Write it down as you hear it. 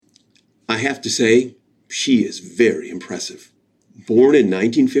have to say, she is very impressive. Born in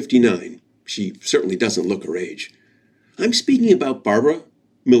 1959, she certainly doesn't look her age. I'm speaking about Barbara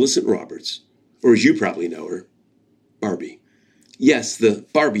Millicent Roberts, or as you probably know her, Barbie. Yes, the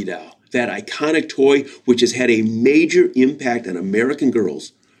Barbie doll, that iconic toy which has had a major impact on American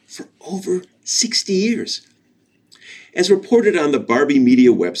girls for over 60 years. As reported on the Barbie Media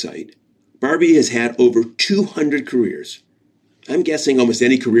website, Barbie has had over 200 careers. I'm guessing almost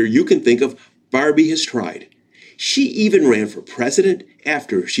any career you can think of, Barbie has tried. She even ran for president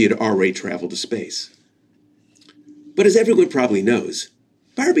after she had already traveled to space. But as everyone probably knows,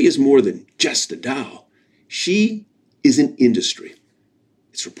 Barbie is more than just a doll. She is an industry.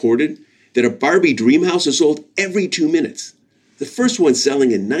 It's reported that a Barbie dream house is sold every 2 minutes. The first one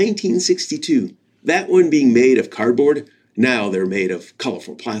selling in 1962, that one being made of cardboard. Now they're made of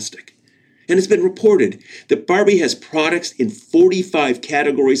colorful plastic. And it's been reported that Barbie has products in 45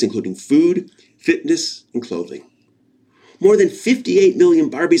 categories, including food, fitness, and clothing. More than 58 million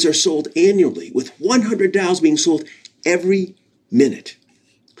Barbies are sold annually, with 100 dolls being sold every minute.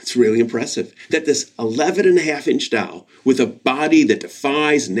 It's really impressive that this 11.5-inch doll with a body that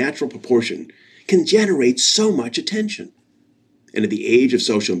defies natural proportion can generate so much attention. And at the age of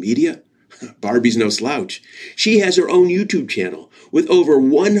social media, Barbie's no slouch. She has her own YouTube channel with over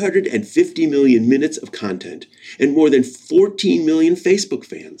 150 million minutes of content and more than 14 million Facebook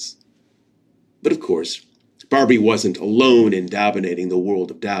fans. But of course, Barbie wasn't alone in dominating the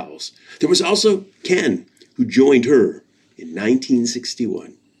world of dolls. There was also Ken, who joined her in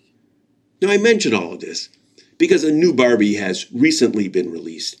 1961. Now, I mention all of this because a new Barbie has recently been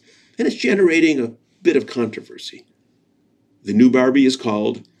released, and it's generating a bit of controversy. The new Barbie is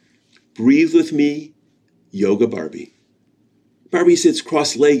called Breathe With Me, Yoga Barbie. Barbie sits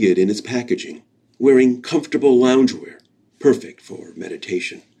cross-legged in its packaging, wearing comfortable loungewear, perfect for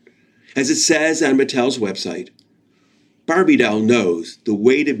meditation. As it says on Mattel's website, Barbie doll knows the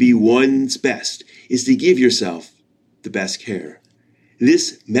way to be one's best is to give yourself the best care.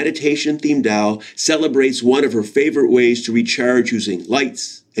 This meditation-themed doll celebrates one of her favorite ways to recharge using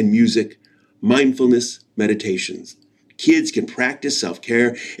lights and music, mindfulness meditations. Kids can practice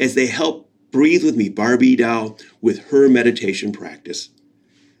self-care as they help Breathe With Me Barbie doll with her meditation practice.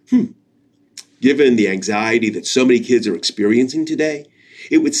 Given the anxiety that so many kids are experiencing today,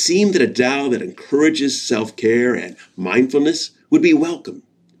 it would seem that a doll that encourages self-care and mindfulness would be welcome,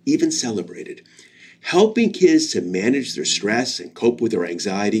 even celebrated. Helping kids to manage their stress and cope with their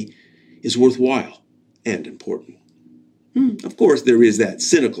anxiety is worthwhile and important. Of course, there is that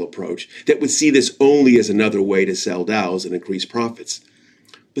cynical approach that would see this only as another way to sell dolls and increase profits.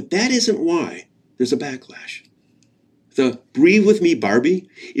 But that isn't why there's a backlash. The Breathe With Me Barbie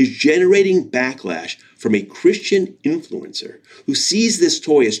is generating backlash from a Christian influencer who sees this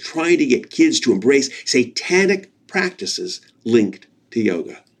toy as trying to get kids to embrace satanic practices linked to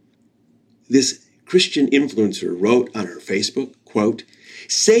yoga. This Christian influencer wrote on her Facebook, quote,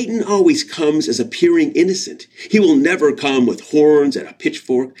 "Satan always comes as appearing innocent. He will never come with horns and a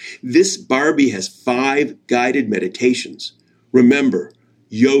pitchfork. This Barbie has 5 guided meditations. Remember,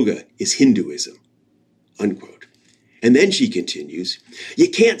 yoga is Hinduism," unquote. And then she continues, "You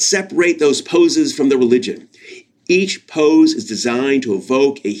can't separate those poses from the religion. Each pose is designed to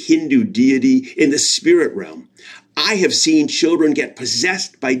evoke a Hindu deity in the spirit realm. I have seen children get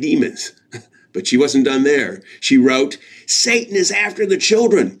possessed by demons." But she wasn't done there. She wrote, "Satan is after the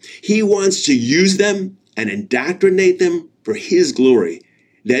children. He wants to use them and indoctrinate them for his glory.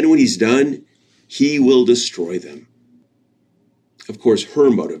 Then when he's done, he will destroy them." Of course,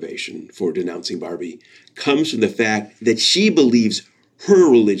 her motivation for denouncing Barbie comes from the fact that she believes her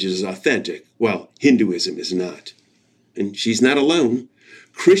religion is authentic, while Hinduism is not. And she's not alone.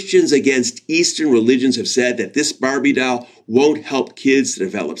 Christians against Eastern religions have said that this Barbie doll won't help kids to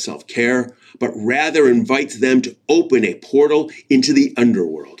develop self-care, but rather invites them to open a portal into the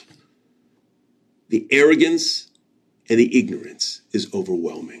underworld. The arrogance and the ignorance is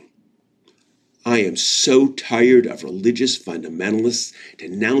overwhelming. I am so tired of religious fundamentalists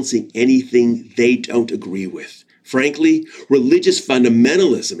denouncing anything they don't agree with. Frankly, religious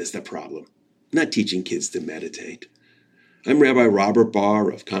fundamentalism is the problem, not teaching kids to meditate. I'm Rabbi Robert Barr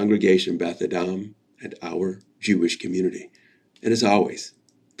of Congregation Beth Adam and our Jewish community. And as always,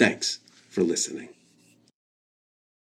 thanks for listening.